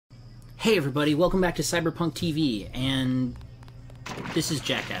Hey everybody, welcome back to Cyberpunk TV, and this is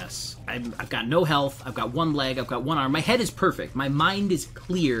Jackass. I've got no health, I've got one leg, I've got one arm. My head is perfect, my mind is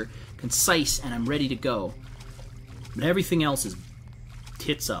clear, concise, and I'm ready to go. But everything else is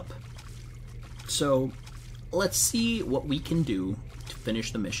tits up. So, let's see what we can do to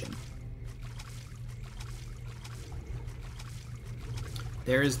finish the mission.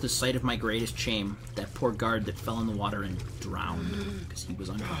 There is the site of my greatest shame, that poor guard that fell in the water and drowned because he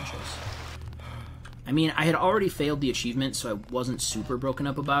was unconscious. I mean, I had already failed the achievement, so I wasn't super broken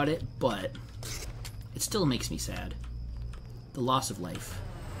up about it, but it still makes me sad. The loss of life.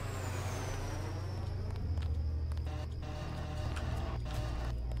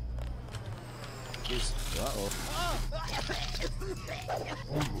 Uh-oh.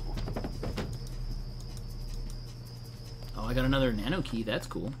 Oh, I got another nano key. That's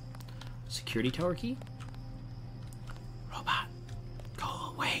cool. Security tower key? Robot, go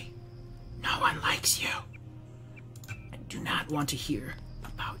away. No one likes you. I do not want to hear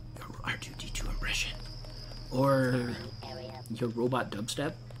about your R2-D2 impression. Or your robot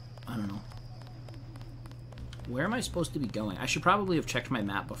dubstep? I don't know. Where am I supposed to be going? I should probably have checked my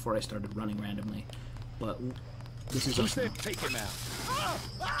map before I started running randomly. But this is us now. Take him out.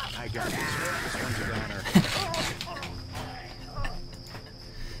 I got this. This one's a downer.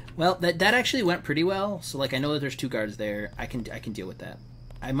 Well, that actually went pretty well. So like I know that there's two guards there. I can deal with that.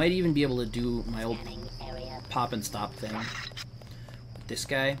 I might even be able to do my old pop and stop thing with this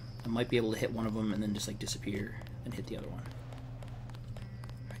guy. I might be able to hit one of them and then just like disappear and hit the other one.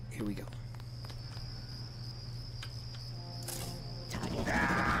 All right, here we go.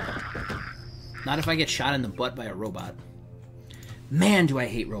 Not if I get shot in the butt by a robot. Man, do I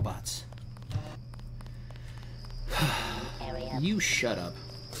hate robots. You shut up.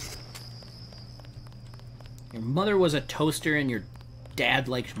 Your mother was a toaster and your dad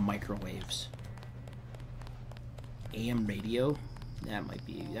liked microwaves. AM radio? That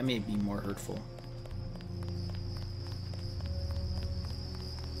may be more hurtful.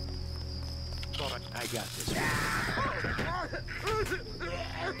 I got this.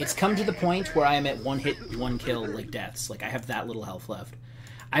 It's come to the point where I am at one hit, one kill, like deaths. Like I have that little health left.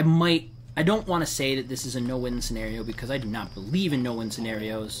 I don't want to say that this is a no-win scenario because I do not believe in no-win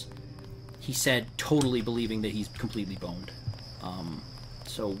scenarios. He said totally believing that he's completely boned.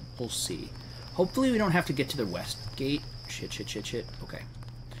 So we'll see. Hopefully we don't have to get to the west gate. Shit. Okay.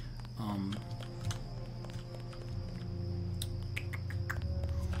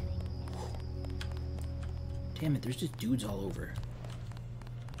 Damn it, there's just dudes all over.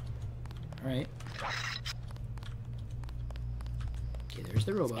 Alright. Okay, there's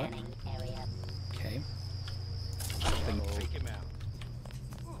the robot. Okay. Take him out.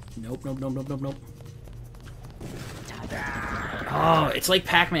 Nope. Oh, it's like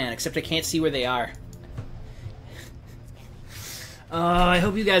Pac-Man, except I can't see where they are. Oh, I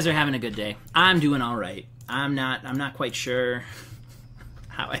hope you guys are having a good day. I'm doing alright. I'm not quite sure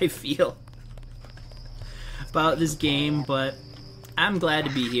how I feel about this game, but I'm glad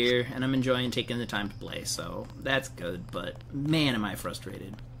to be here, and I'm enjoying taking the time to play, so that's good, but man, am I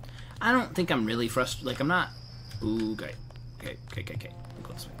frustrated. I don't think I'm really frustrated. Like, I'm not... Ooh, okay. Okay. We'll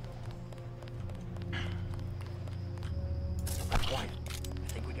go this way. Quiet. I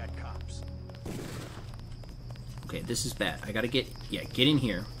think we got cops. Okay, this is bad. I gotta get in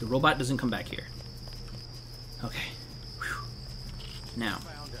here. The robot doesn't come back here. Okay. Whew. Now.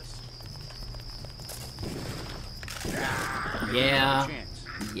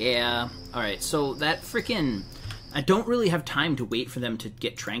 Yeah. Alright, so that frickin'... I don't really have time to wait for them to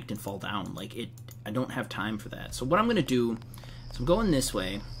get tranked and fall down. Like, I don't have time for that. So what I'm gonna do is I'm going this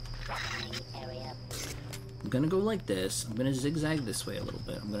way. I'm gonna go like this. I'm gonna zigzag this way a little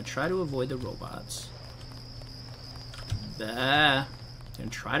bit. I'm gonna try to avoid the robots. I'm gonna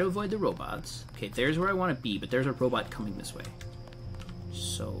try to avoid the robots. Okay, there's where I want to be, but there's a robot coming this way.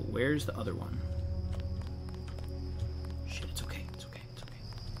 So, where's the other one? Shit, it's okay.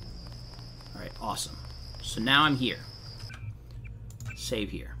 Alright, awesome. So now I'm here. Save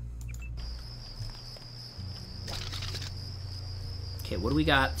here. Okay, what do we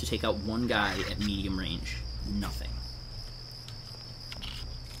got to take out one guy at medium range? Nothing.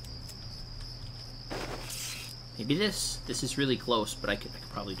 Maybe this is really close, but I could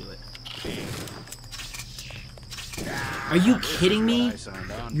probably do it. Are you kidding me?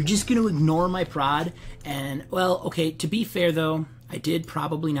 You're just gonna ignore my prod? And, well, okay, to be fair though, I did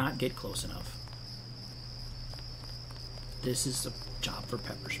probably not get close enough. This is a job for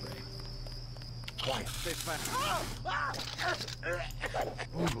pepper spray. Quiet.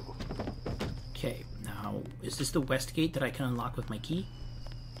 Okay, now, is this the west gate that I can unlock with my key?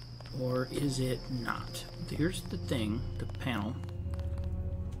 Or is it not? Here's the thing, the panel.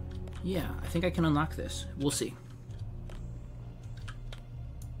 Yeah, I think I can unlock this. We'll see.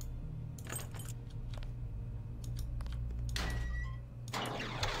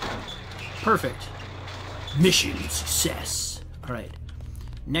 Perfect. Mission success. Alright.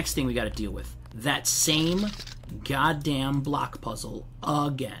 Next thing we gotta deal with. That same goddamn block puzzle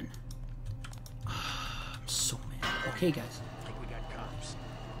again. I'm so mad. Okay, guys. I think we got cops.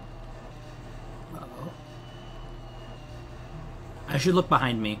 Uh-oh. I should look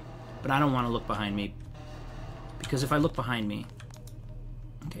behind me, but I don't want to look behind me. Because if I look behind me...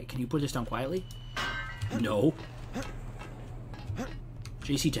 Okay, can you put this down quietly? No.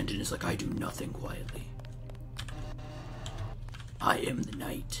 JC Tenton is like, I do nothing quietly. I am the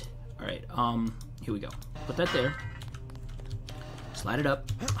night. Alright, here we go. Put that there. Slide it up.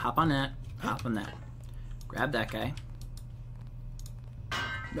 Hop on that. Hop on that. Grab that guy.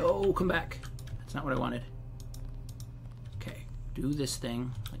 No, come back. That's not what I wanted. Okay, do this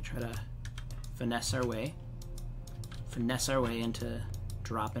thing. Like, try to finesse our way. Finesse our way into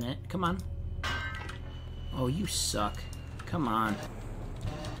dropping it. Come on. Oh, you suck. Come on.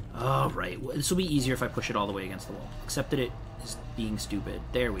 Alright, well, this will be easier if I push it all the way against the wall. Except that it is being stupid.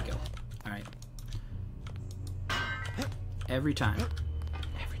 There we go. Alright. Every time.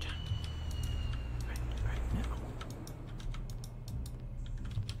 Every time. Alright, now.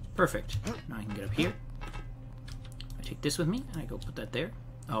 Perfect. Now I can get up here. I take this with me, and I go put that there.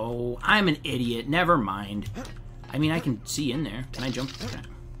 Oh, I'm an idiot. Never mind. I mean, I can see in there. Can I jump? Okay.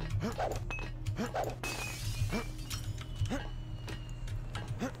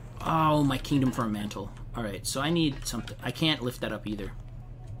 Oh, my kingdom for a mantle. Alright, so I need something. I can't lift that up either.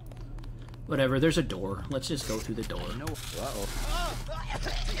 Whatever, there's a door. Let's just go through the door. No. Uh-oh.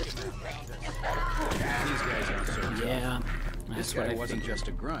 These guys aren't so tough. Yeah, This that's guy what I wasn't figured. just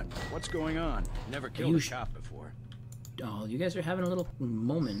a grunt. What's going on? Never killed a cop before. Oh, you guys are having a little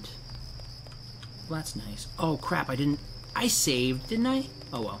moment. Well, that's nice. Oh, crap, I didn't... I saved, didn't I?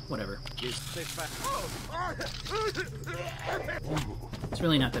 Oh, well, whatever. It's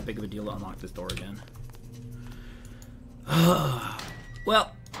really not that big of a deal to unlock this door again.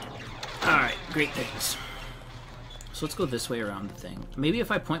 Well, alright, great things. So let's go this way around the thing. Maybe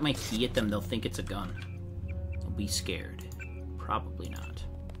if I point my key at them, they'll think it's a gun. They'll be scared. Probably not.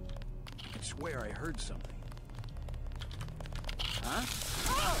 I swear I heard something. Huh?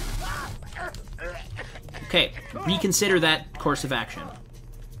 Okay, reconsider that course of action.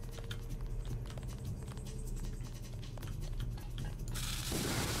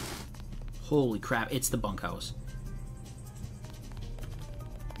 Holy crap, it's the bunkhouse.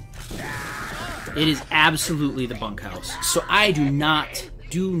 It is absolutely the bunkhouse. So I do not.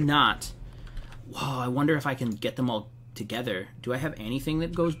 Wow, I wonder if I can get them all together. Do I have anything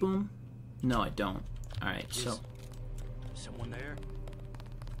that goes boom? No, I don't. Alright, so... Someone there?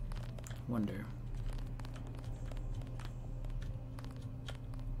 Wonder.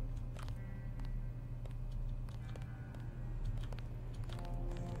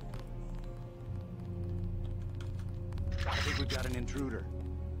 I think we've got an intruder.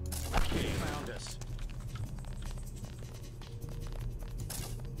 He found us.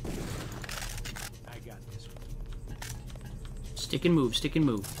 I got this one. Stick and move, stick and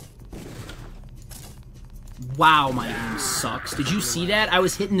move. Wow, my aim sucks. Did you see that? I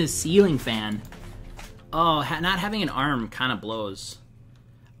was hitting the ceiling fan. Oh, not having an arm kind of blows.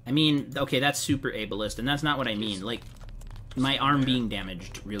 I mean, okay, that's super ableist, and that's not what I mean. Like, my arm being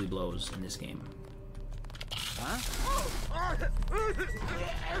damaged really blows in this game. Huh? I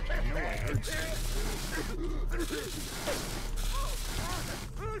know I heard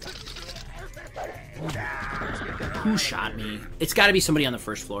Who shot me? It's got to be somebody on the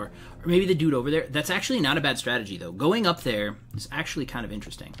first floor. Or maybe the dude over there. That's actually not a bad strategy, though. Going up there is actually kind of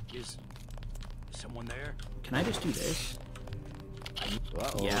interesting. Is someone there? Can I just do this?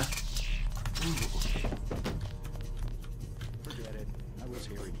 Uh-oh. Yeah. Forget it. I was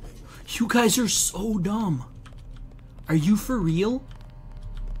hearing. You guys are so dumb. Are you for real?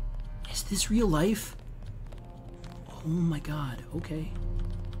 Is this real life? Oh my god, okay.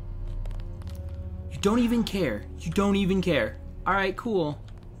 You don't even care. You don't even care. Alright, cool.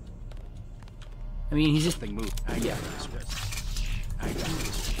 I mean, he's just... Thing moved. Yeah. I got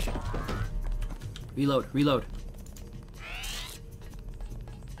this. Reload, reload.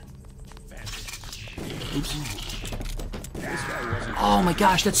 Oops. This guy wasn't. Oh my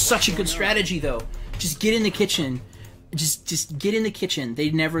gosh, that's such a good strategy, though. Just get in the kitchen. Just get in the kitchen.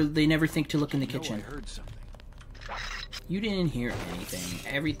 They never think to look in the kitchen. I heard something. You didn't hear anything.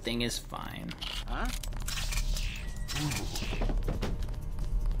 Everything is fine. Huh?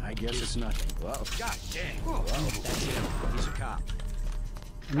 I I guess it's nothing. Well, God dang. Whoa, that's him. He's a cop.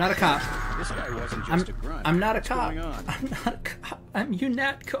 I'm not a cop. This guy wasn't just a grunt. I'm not a What's cop. going on? I'm not a cop. I'm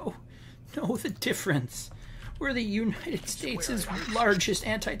UNATCO. Know the difference. We're the United States' largest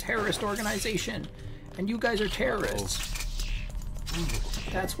anti-terrorist organization. And you guys are terrorists.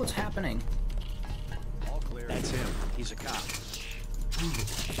 That's what's happening. All clear. That's him. He's a cop.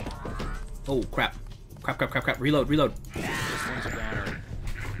 Oh, crap. Crap. Reload. This one's a goner.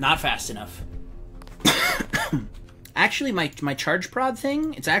 Not fast enough. Actually, my charge prod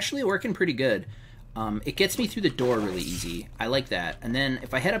thing, it's actually working pretty good. It gets me through the door really easy. I like that. And then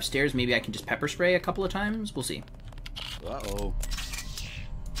if I head upstairs, maybe I can just pepper spray a couple of times. We'll see. Uh-oh.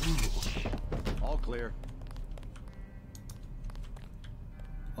 All clear.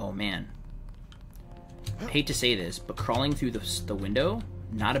 Oh, man. I hate to say this, but crawling through the window,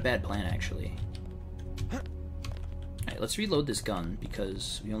 not a bad plan, actually. Alright, let's reload this gun,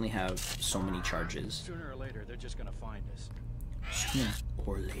 because we only have so many charges. Sooner or later, they're just gonna find us. Sooner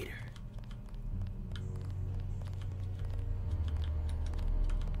or later.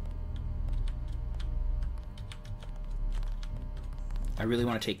 I really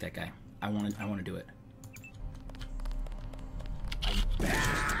want to take that guy. I want to do it.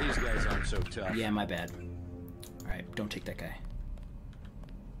 These guys aren't so tough. Yeah, my bad. Alright, don't take that guy.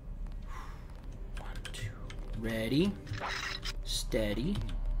 1, 2. Ready. Steady.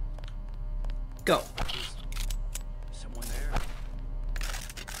 Go. Someone there?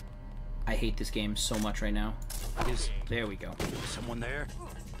 I hate this game so much right now. There we go. Someone there?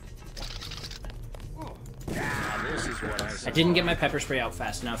 Now this is what I didn't get my pepper spray out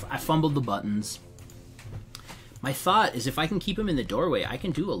fast enough. I fumbled the buttons. My thought is if I can keep them in the doorway, I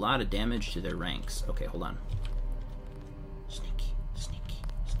can do a lot of damage to their ranks. Okay, hold on. Sneaky.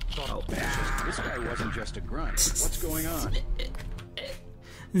 Oh, this guy wasn't just a grunt. What's going on?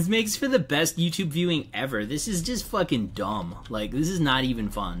 This makes for the best YouTube viewing ever. This is just fucking dumb. Like, this is not even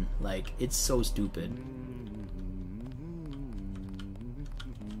fun. Like, it's so stupid.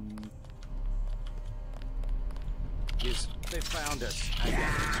 Yes, they found us.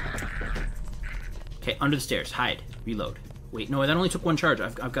 Okay, under the stairs. Hide. Reload. Wait, no, that only took one charge.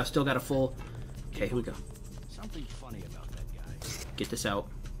 I've still got a full... Okay, here we go. Something funny about that guy. Get this out.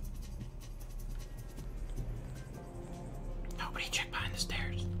 Nobody check behind the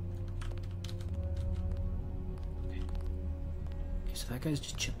stairs. Okay, so that guy's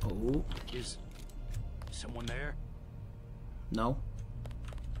just chill. Oh. Is someone there? No.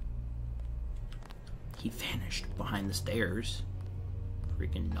 He vanished behind the stairs.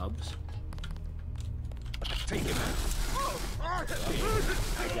 Freaking nubs. Take him out. I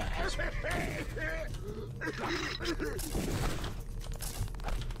got this.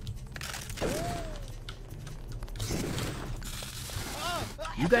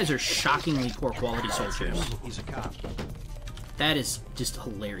 You guys are shockingly poor quality soldiers. He's a cop. That is just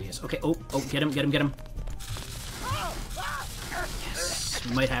hilarious. Okay, oh, get him. Yes,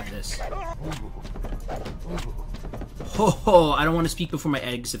 we might have this. Ho, I don't want to speak before my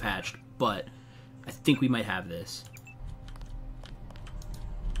eggs have hatched, but I think we might have this.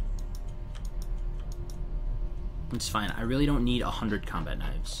 It's fine. I really don't need 100 combat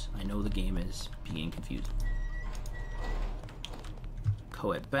knives. I know the game is being confused.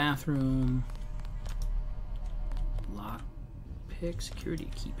 Co-ed bathroom. Lock pick. Security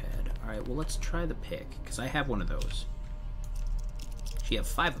keypad. Alright, well let's try the pick, because I have one of those. Actually, I have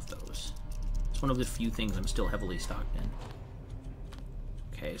 5 of those. It's one of the few things I'm still heavily stocked in.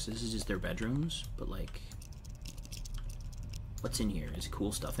 Okay, so this is just their bedrooms, but like... What's in here? Is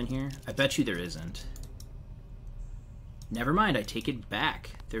cool stuff in here? I bet you there isn't. Never mind, I take it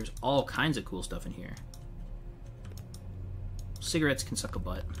back. There's all kinds of cool stuff in here. Cigarettes can suck a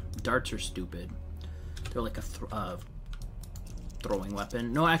butt. Darts are stupid. They're like a throwing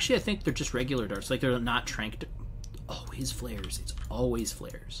weapon. No, actually, I think they're just regular darts. Like, they're not tranked. Always flares. It's always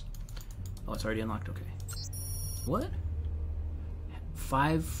flares. Oh, it's already unlocked? Okay. What?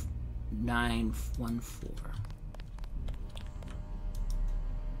 5914.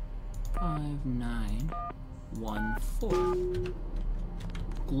 5914.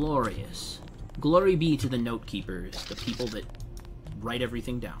 Glorious. Glory be to the note keepers, the people that write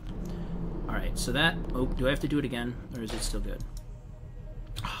everything down. Alright, so that... Oh, do I have to do it again? Or is it still good?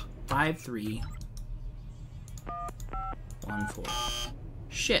 5314.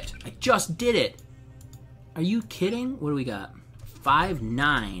 Shit, I just did it! Are you kidding? What do we got?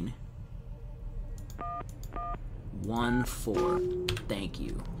 5914. Thank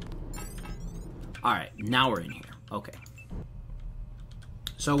you. Alright, now we're in here. Okay.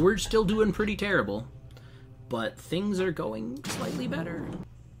 So we're still doing pretty terrible, but things are going slightly better.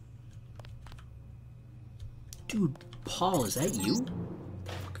 Dude, Paul, is that you? What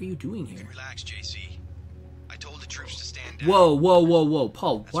the fuck are you doing here? Relax, JC. I told the troops to stand down. Whoa, whoa, whoa, whoa.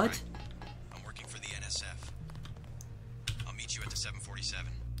 Paul, That's what? right. I'm working for the NSF. I'll meet you at the 747.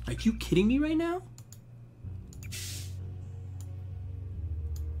 Are you kidding me right now?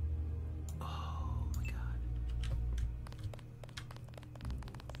 Oh my god.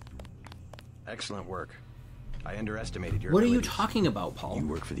 Excellent work. I underestimated your What are you abilities. talking about, Paul? You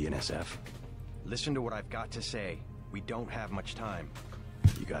work for the NSF? Listen to what I've got to say. We don't have much time.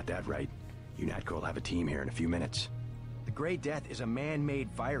 You got that right. UNATCO will have a team here in a few minutes. The Grey Death is a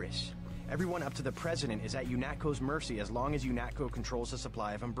man-made virus. Everyone up to the President is at UNATCO's mercy as long as UNATCO controls the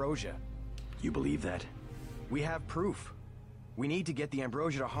supply of ambrosia. You believe that? We have proof. We need to get the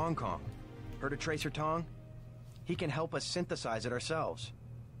ambrosia to Hong Kong. Heard of Tracer Tong? He can help us synthesize it ourselves.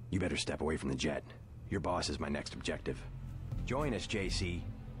 You better step away from the jet. Your boss is my next objective. Join us, JC.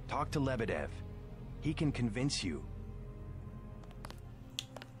 Talk to Lebedev. He can convince you.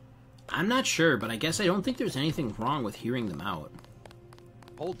 I'm not sure, but I guess I don't think there's anything wrong with hearing them out.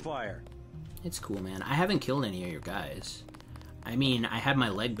 Hold fire. It's cool, man. I haven't killed any of your guys. I mean, I had my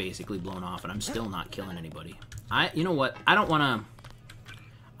leg basically blown off, and I'm still not killing anybody. You know what? I don't wanna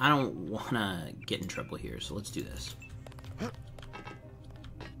get in trouble here, so let's do this.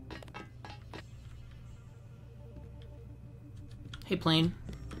 Hey, plane.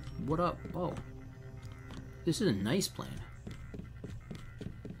 What up? Oh. This is a nice plane.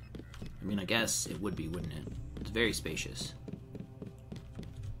 I mean, I guess it would be, wouldn't it? It's very spacious.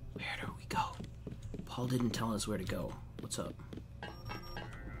 Where do we go? Paul didn't tell us where to go. What's up?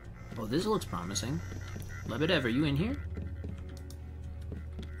 Oh, this looks promising. Lebedev, are you in here?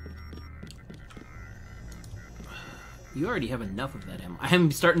 You already have enough of that ammo.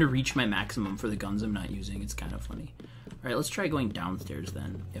 I'm starting to reach my maximum for the guns I'm not using. It's kind of funny. Alright, let's try going downstairs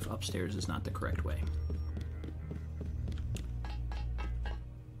then, if upstairs is not the correct way.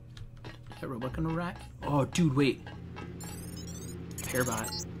 Is that robot gonna rack? Oh, dude, wait.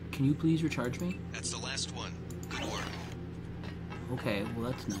 Hairbot, can you please recharge me? That's the last one. Good work. Okay, well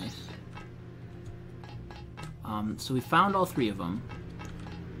that's nice. So we found all three of them.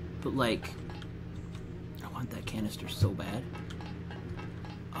 But like, I want that canister so bad.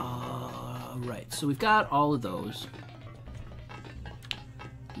 Right, so we've got all of those.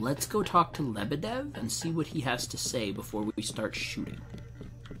 Let's go talk to Lebedev and see what he has to say before we start shooting.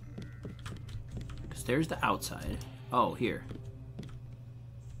 Because there's the outside. Oh, here.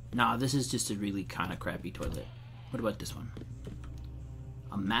 Nah, this is just a really kind of crappy toilet. What about this one?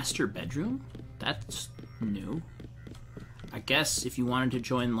 A master bedroom? That's new. I guess if you wanted to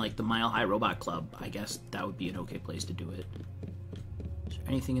join, like, the Mile High Robot Club, I guess that would be an okay place to do it. Is there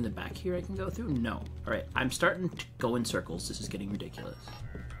anything in the back here I can go through? No. Alright, I'm starting to go in circles. This is getting ridiculous.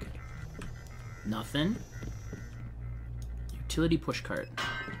 Okay. Nothing. Utility pushcart.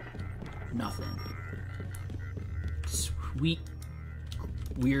 Nothing. Sweet,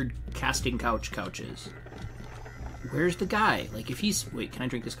 weird casting couches. Where's the guy? Like, if he's... Wait, can I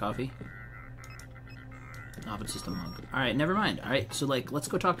drink this coffee? No, but it's just a mug. Alright, never mind. Alright, so, like, let's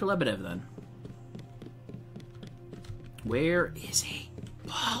go talk to Lebedev, then. Where is he?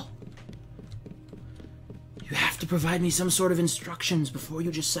 Paul! You have to provide me some sort of instructions before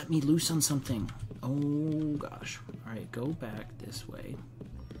you just set me loose on something. Oh, gosh. Alright, go back this way.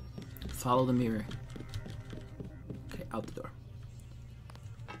 Follow the mirror. Okay, out the door.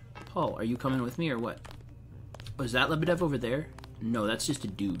 Paul, are you coming with me, or what? Oh, is that Lebedev over there? No, that's just a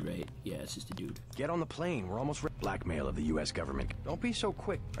dude, right? Yeah, it's just a dude. Get on the plane. We're almost ready. Blackmail of the U.S. government. Don't be so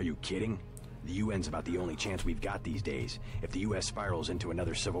quick. Are you kidding? The UN's about the only chance we've got these days. If the U.S. spirals into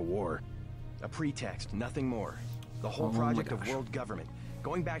another civil war. A pretext, nothing more. The whole project of world government,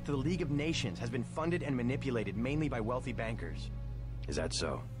 going back to the League of Nations, has been funded and manipulated mainly by wealthy bankers. Is that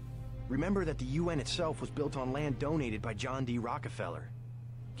so? Remember that the UN itself was built on land donated by John D. Rockefeller.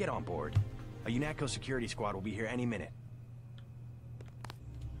 Get on board. A UNATCO security squad will be here any minute.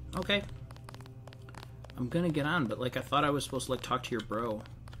 Okay. I'm gonna get on, but like I thought I was supposed to like talk to your bro.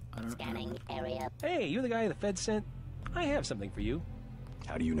 I don't know. Area. Hey, you're the guy the Fed sent? I have something for you.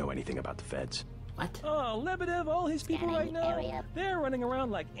 How do you know anything about the feds? What? Oh, Lebedev, all his people right now, Area. they're running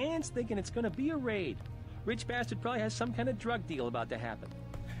around like ants thinking it's gonna be a raid. Rich bastard probably has some kind of drug deal about to happen.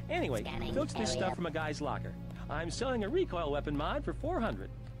 Anyway, Scanning filch this area. stuff from a guy's locker. I'm selling a recoil weapon mod for 400.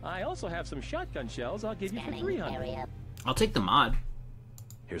 I also have some shotgun shells I'll give you for Scanning 300. area. I'll take the mod.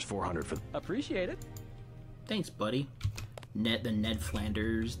 Here's 400 for... Appreciate it. Thanks, buddy. The Ned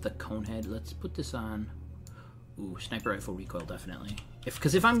Flanders, the Conehead. Let's put this on. Ooh, sniper rifle recoil, definitely.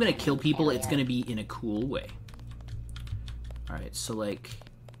 Because if I'm gonna kill people, it's gonna be in a cool way. Alright, so like...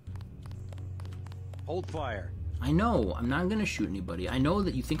 Hold fire. I know, I'm not gonna shoot anybody. I know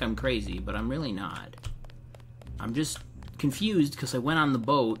that you think I'm crazy, but I'm really not. I'm just confused because I went on the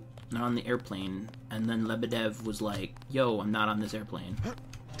boat, not on the airplane, and then Lebedev was like, yo, I'm not on this airplane.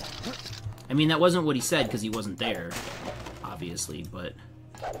 I mean, that wasn't what he said because he wasn't there, obviously, but...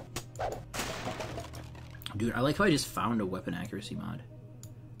 Dude, I like how I just found a weapon accuracy mod.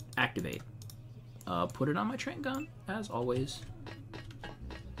 Activate. Put it on my train gun, as always.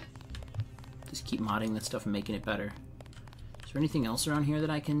 Just keep modding that stuff and making it better. Is there anything else around here that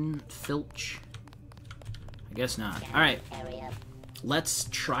I can filch? I guess not. Alright. Let's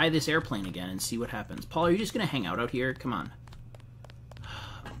try this airplane again and see what happens. Paul, are you just gonna hang out here? Come on.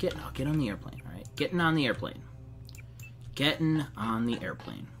 I'll get on the airplane, alright? Getting on the airplane. Getting on the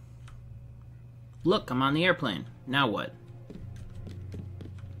airplane. Look, I'm on the airplane. Now what?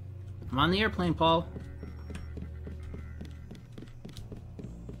 I'm on the airplane, Paul.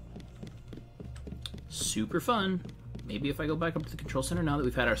 Super fun. Maybe if I go back up to the control center now that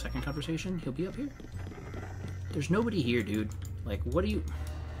we've had our second conversation, he'll be up here. There's nobody here, dude. Like, what are you...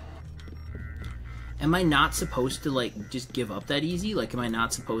 Am I not supposed to, like, just give up that easy? Like, am I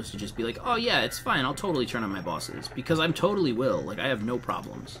not supposed to just be like, oh yeah, it's fine, I'll totally turn on my bosses? Because I totally will. Like, I have no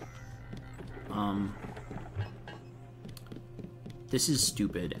problems. This is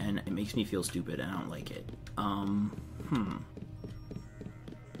stupid, and it makes me feel stupid, and I don't like it.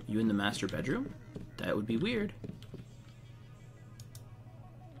 You in the master bedroom? That would be weird.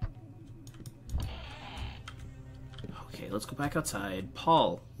 Okay, let's go back outside.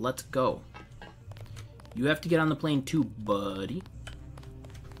 Paul, let's go. You have to get on the plane too, buddy.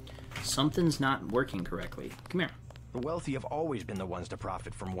 Something's not working correctly. Come here. The wealthy have always been the ones to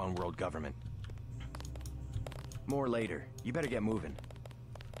profit from one world government. More later. You better get moving.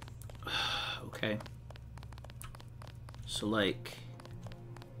 Okay. So, like,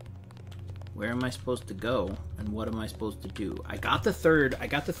 where am I supposed to go, and what am I supposed to do? I got the third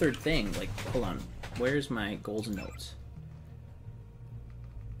thing. Like, hold on. Where's my goals and notes?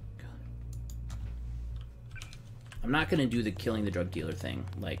 I'm not gonna do the killing the drug dealer thing.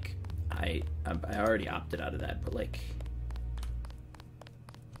 Like, I already opted out of that, but like,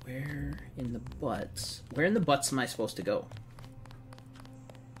 where in the butts am I supposed to go?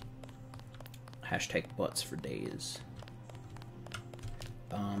 Hashtag butts for days.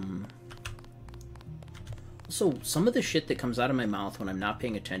 Also, some of the shit that comes out of my mouth when I'm not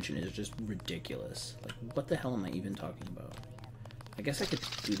paying attention is just ridiculous. Like, what the hell am I even talking about? I guess I could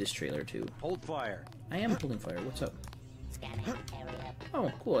do this trailer too. Hold fire. I am holding fire. What's up? Scanning area.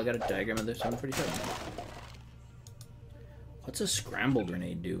 Oh, cool. I got a diagram of this 747. What's a scramble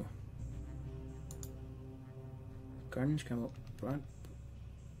grenade do? Garden scramble.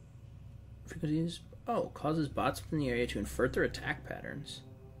 Frequencies. Oh, causes bots within the area to invert their attack patterns.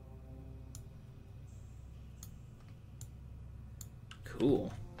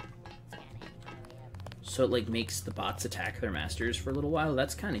 Cool. So it like makes the bots attack their masters for a little while.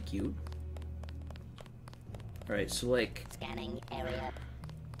 That's kind of cute. Alright, so like... Scanning area.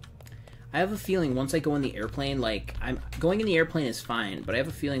 I have a feeling once I go in the airplane, like, going in the airplane is fine, but I have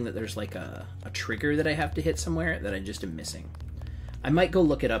a feeling that there's like a trigger that I have to hit somewhere that I just am missing. I might go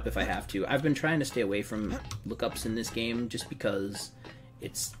look it up if I have to. I've been trying to stay away from lookups in this game just because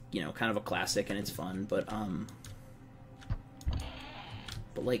it's, you know, kind of a classic and it's fun, but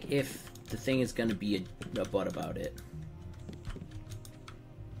like, if the thing is gonna be a butt about it.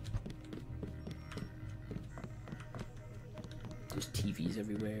 There's TVs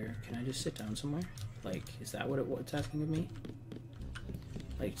everywhere. Can I just sit down somewhere? Like, is that what it's asking of me?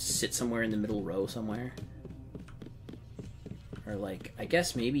 Like, sit somewhere in the middle row somewhere? Or like, I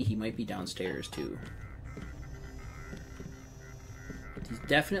guess maybe he might be downstairs too. He's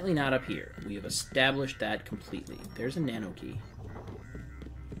definitely not up here. We have established that completely. There's a nano key.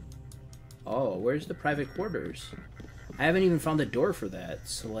 Oh, where's the private quarters? I haven't even found the door for that,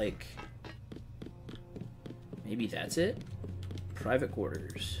 so like... Maybe that's it? Private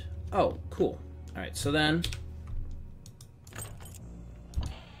quarters. Oh, cool. Alright, so then...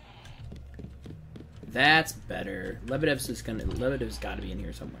 That's better. Lebedev's gotta be in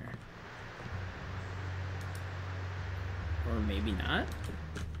here somewhere. Or maybe not?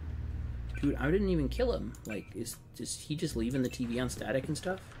 Dude, I didn't even kill him. Like, is he just leaving the TV on static and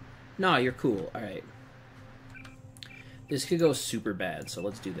stuff? Nah, you're cool. Alright. This could go super bad, so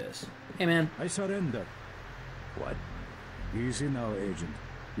let's do this. Hey, man. I surrender. What? Easy now, Agent.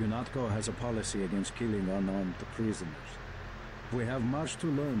 UNATCO has a policy against killing unarmed prisoners. We have much to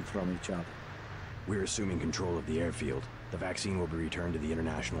learn from each other. We're assuming control of the airfield. The vaccine will be returned to the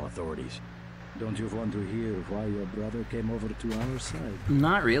international authorities. Don't you want to hear why your brother came over to our side?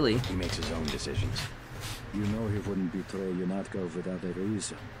 Not really. He makes his own decisions. You know he wouldn't betray UNATCO without a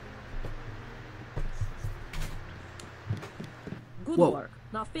reason. Good Whoa. work.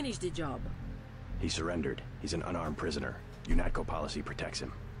 Now finish the job. He surrendered. He's an unarmed prisoner. UNATCO policy protects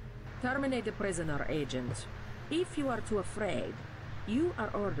him. Terminate the prisoner, Agent. If you are too afraid, you are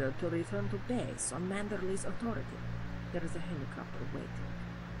ordered to return to base on Manderley's authority. There is a helicopter waiting.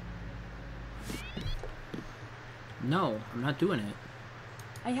 No, I'm not doing it.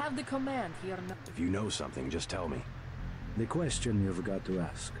 I have the command here now. If you know something, just tell me. The question you've got to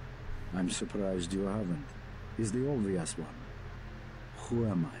ask, I'm surprised you haven't, is the obvious one. Who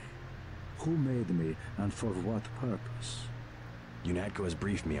am I? Who made me, and for what purpose? UNATCO has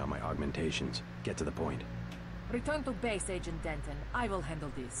briefed me on my augmentations. Get to the point. Return to base, Agent Denton. I will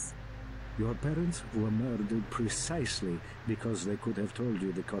handle this. Your parents were murdered precisely because they could have told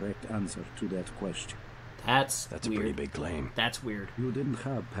you the correct answer to that question. That's That's weird. a pretty big claim. That's weird. You didn't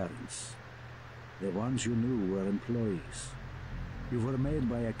have parents. The ones you knew were employees. You were made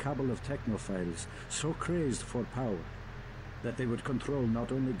by a cabal of technophiles so crazed for power that they would control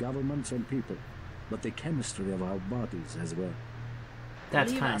not only governments and people, but the chemistry of our bodies as well.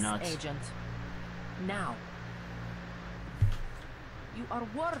 That's Leave kind us, of nuts. Agent. Now. You are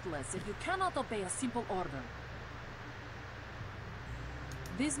worthless if you cannot obey a simple order.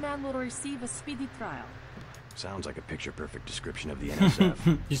 This man will receive a speedy trial. Sounds like a picture-perfect description of the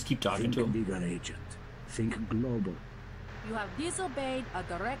NSF. Just keep talking Think to him. bigger, Agent. Think global. You have disobeyed a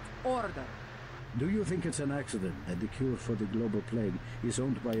direct order. Do you think it's an accident that the cure for the global plague is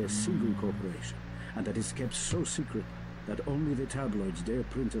owned by a single corporation, and that it's kept so secret that only the tabloids dare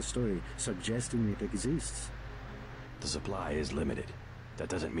print a story suggesting it exists? The supply is limited. That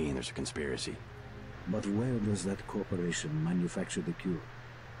doesn't mean there's a conspiracy. But where does that corporation manufacture the cure?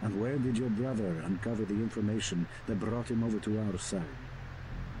 And where did your brother uncover the information that brought him over to our side?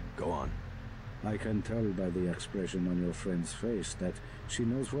 Go on. I can tell by the expression on your friend's face that she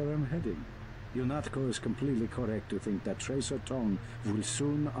knows where I'm heading. UNATCO is completely correct to think that Tracer Tong will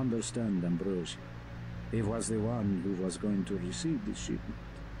soon understand Ambrosia. He was the one who was going to receive the shipment.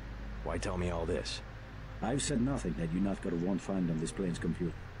 Why tell me all this? I've said nothing that UNATCO won't find on this plane's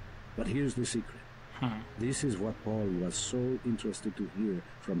computer. But here's the secret. This is what Paul was so interested to hear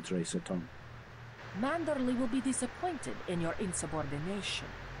from Tracer Tong. Manderley will be disappointed in your insubordination.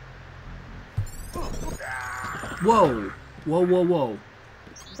 Whoa! Whoa, whoa, whoa.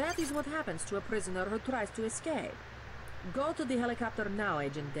 That is what happens to a prisoner who tries to escape. Go to the helicopter now,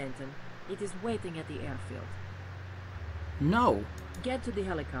 Agent Denton. It is waiting at the airfield. No. Get to the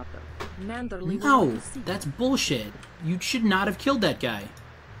helicopter. Manderley will No! want to see you. That's bullshit. You should not have killed that guy.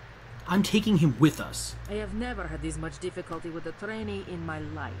 I'm taking him with us. I have never had this much difficulty with a trainee in my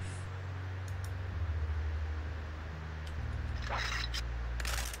life.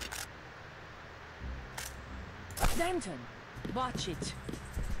 Denton, watch it.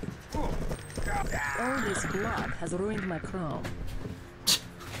 All this blood has ruined my chrome.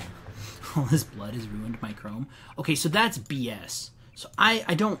 All this blood has ruined my chrome. Okay, so that's BS. So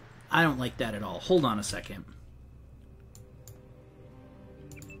I don't like that at all. Hold on a second.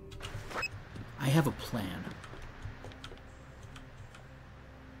 I have a plan.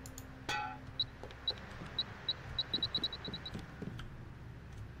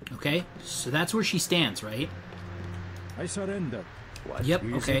 Okay, so that's where she stands, right? I surrender. What? Yep,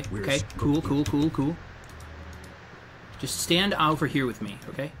 You okay, said we're okay. Cool, spooky. cool, cool, cool. Just stand over here with me,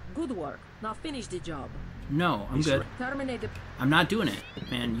 okay? Good work. Now finish the job. No, I'm good. Terminate the... I'm not doing it.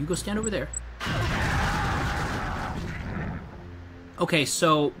 Man, you go stand over there. Okay,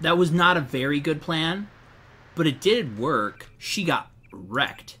 so that was not a very good plan, but it did work. She got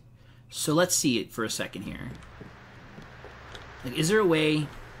wrecked. So let's see it for a second here. Like, is there a way...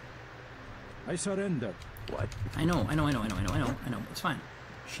 I surrender. What? I know. It's fine.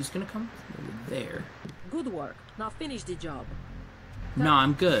 She's gonna come over there. Good work. Now finish the job. No,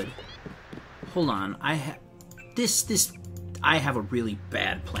 I'm good. Hold on. I have a really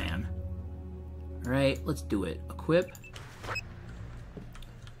bad plan. Alright, let's do it. Equip.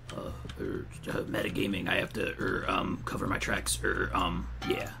 Metagaming. I have to, cover my tracks.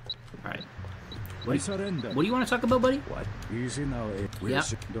 Yeah. Alright. I surrender. What do you want to talk about, buddy? What? Easy now, Yep.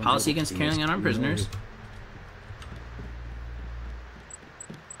 Policy against carrying unarmed prisoners.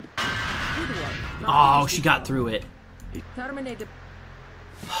 Good work. Now Oh, finish she the got job. through it. Terminate the...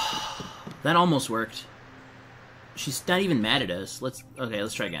 That almost worked. She's not even mad at us. Let's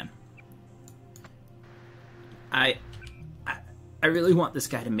try again. I really want this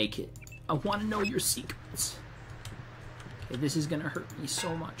guy to make it. I want to know your secrets. Okay, this is gonna hurt me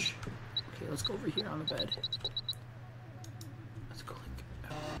so much. Okay, let's go over here on the bed. Let's go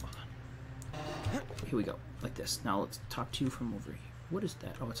like, hold on. here we go. Like this. Now let's talk to you from over here. What is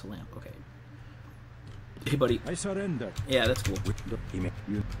that? Oh, it's a lamp. Okay. Hey, buddy. I surrender. Yeah, that's cool. You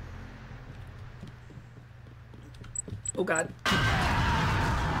Oh, God.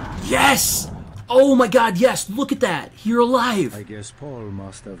 Yes! Oh, my God, yes! Look at that! You're alive! I guess Paul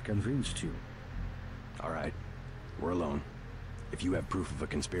must have convinced you. All right, we're alone. If you have proof of a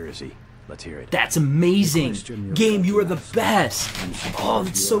conspiracy, let's hear it. That's amazing! question you've Game, got you to are the ask. best! Oh,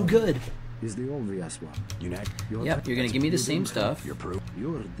 that's so good! Is the obvious one. UNAC, Yep, you're gonna give me the same You don't stuff. have- your proof.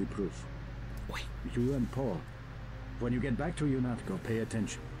 You're the proof. Wait. You and Paul. When you get back to UNATCO, pay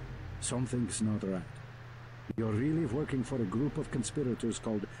attention. Something's not right. You're really working for a group of conspirators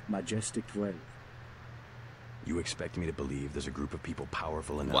called Majestic 12. You expect me to believe there's a group of people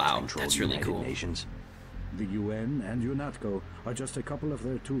powerful enough Wow, to control that's the really United cool. Nations? The UN and UNATCO are just a couple of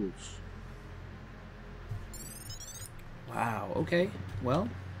their tools. Wow, okay. Well.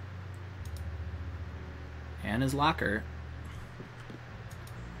 Anna's locker.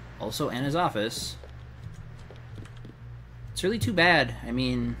 Also Anna's office. It's really too bad. I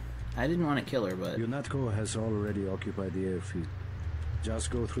mean, I didn't want to kill her, but... UNATCO has already occupied the airfield.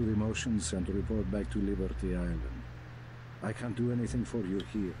 Just go through the motions and report back to Liberty Island. I can't do anything for you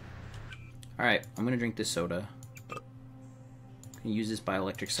here. Alright, I'm gonna drink this soda. I'm gonna use this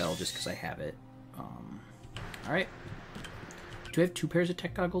bioelectric cell just because I have it. Alright. Do I have 2 pairs of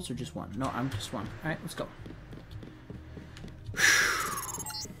tech goggles or just 1? No, I'm just 1. Alright, let's go.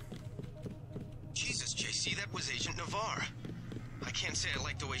 Jesus, JC, that was Agent Navarre. I can't say I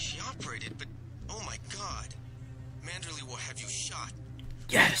like the way she operated, but oh my god. Manderley will have you shot.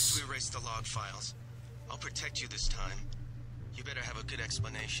 Yes! To erase the log files. I'll protect you this time. You better have a good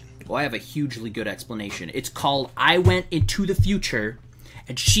explanation. Well, I have a hugely good explanation. It's called I went into the future,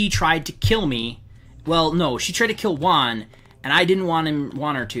 and she tried to kill me. Well, no, she tried to kill Juan, and I didn't want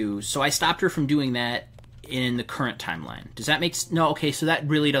her to, so I stopped her from doing that in the current timeline. Does that make no? Okay, so that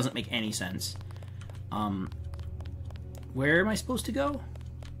really doesn't make any sense. Where am I supposed to go?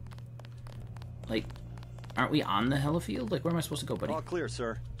 Like, aren't we on the helifield? Like, where am I supposed to go, buddy? All clear,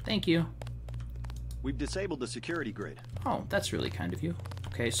 sir. Thank you. We've disabled the security grid. Oh, that's really kind of you.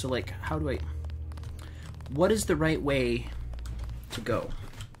 Okay, so, like, how do I... What is the right way to go?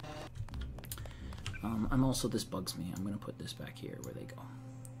 I'm also... This bugs me. I'm going to put this back here where they go.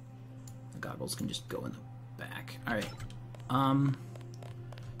 The goggles can just go in the back. Alright.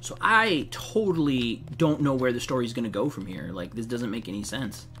 So I totally don't know where the story's going to go from here. Like, this doesn't make any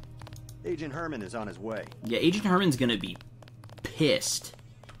sense. Agent Herman is on his way. Yeah, Agent Herman's going to be pissed.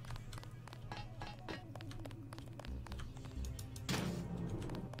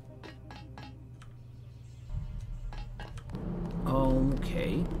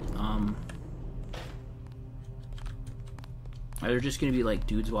 Okay. Are there just gonna be like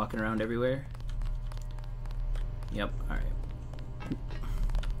dudes walking around everywhere? Yep, alright.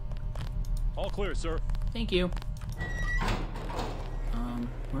 All clear, sir. Thank you.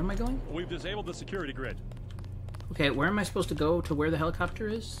 Where am I going? We've disabled the security grid. Okay, where am I supposed to go to where the helicopter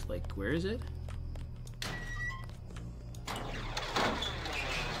is? Like, where is it?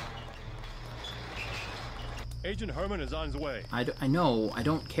 Agent Herman is on his way. I know, I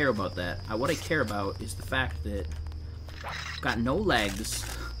don't care about that. What I care about is the fact that I've got no legs.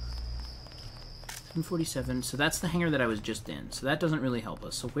 747, so that's the hangar that I was just in. So that doesn't really help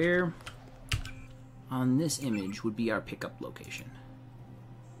us. So where on this image would be our pickup location?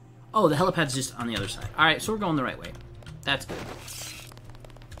 Oh, the helipad's just on the other side. Alright, so we're going the right way. That's good.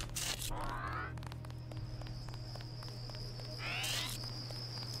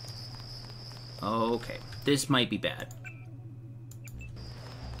 Okay, this might be bad.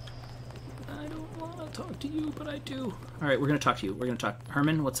 I don't want to talk to you, but I do. Alright, we're going to talk to you. We're going to talk.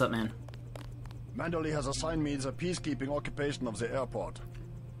 Herman, what's up, man? Manderley has assigned me the peacekeeping occupation of the airport.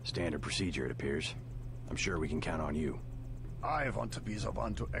 Standard procedure, it appears. I'm sure we can count on you. I want to be the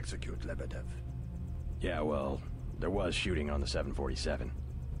one to execute Lebedev. Yeah, well, there was shooting on the 747.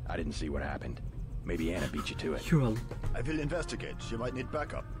 I didn't see what happened. Maybe Anna beat you to it. You're a... I will investigate. You might need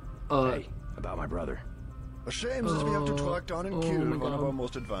backup. Hey, about my brother. A shame that we have to track down and kill my one of God. our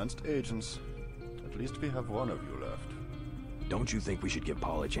most advanced agents. At least we have one of you left. Don't you think we should give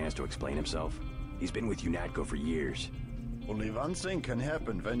Paul a chance to explain himself? He's been with UNATCO for years. Only one thing can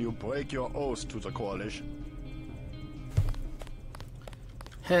happen when you break your oath to the Coalition.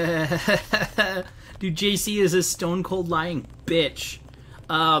 Dude, JC is a stone cold lying bitch.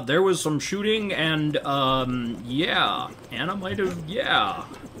 There was some shooting and, yeah. Anna might have, yeah.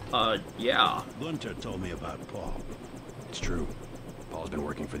 Yeah. Gunter told me about Paul. It's true. Paul's been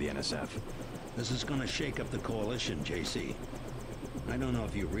working for the NSF. This is gonna shake up the coalition, JC. I don't know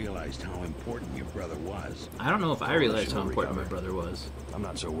if you realized how important your brother was. I don't know if I realized how important my brother was. I'm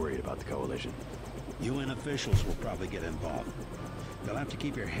not so worried about the Coalition. UN officials will probably get involved. You'll have to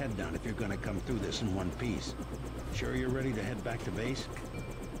keep your head down if you're going to come through this in one piece. Sure you're ready to head back to base?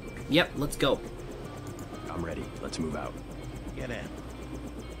 Yep, let's go. I'm ready. Let's move out. Get in.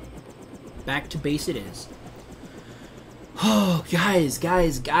 Back to base it is. Oh, guys.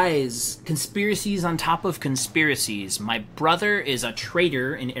 Conspiracies on top of conspiracies. My brother is a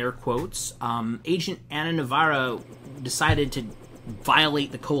traitor, in air quotes. Agent Anna Navarra decided to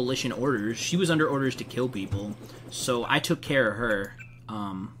violate the Coalition orders. She was under orders to kill people, so I took care of her.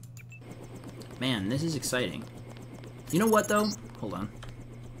 Man, this is exciting. You know what, though? Hold on.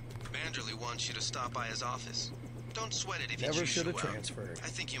 Manderley wants you to stop by his office. Don't sweat it if he Never chews should you have out. transferred. I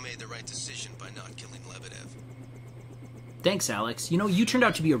think you made the right decision by not killing Lebedev. Thanks, Alex. You know, you turned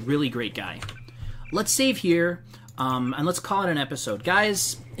out to be a really great guy. Let's save here, and let's call it an episode.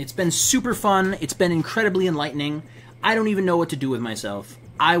 Guys, it's been super fun. It's been incredibly enlightening. I don't even know what to do with myself.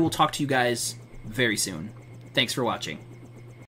 I will talk to you guys very soon. Thanks for watching.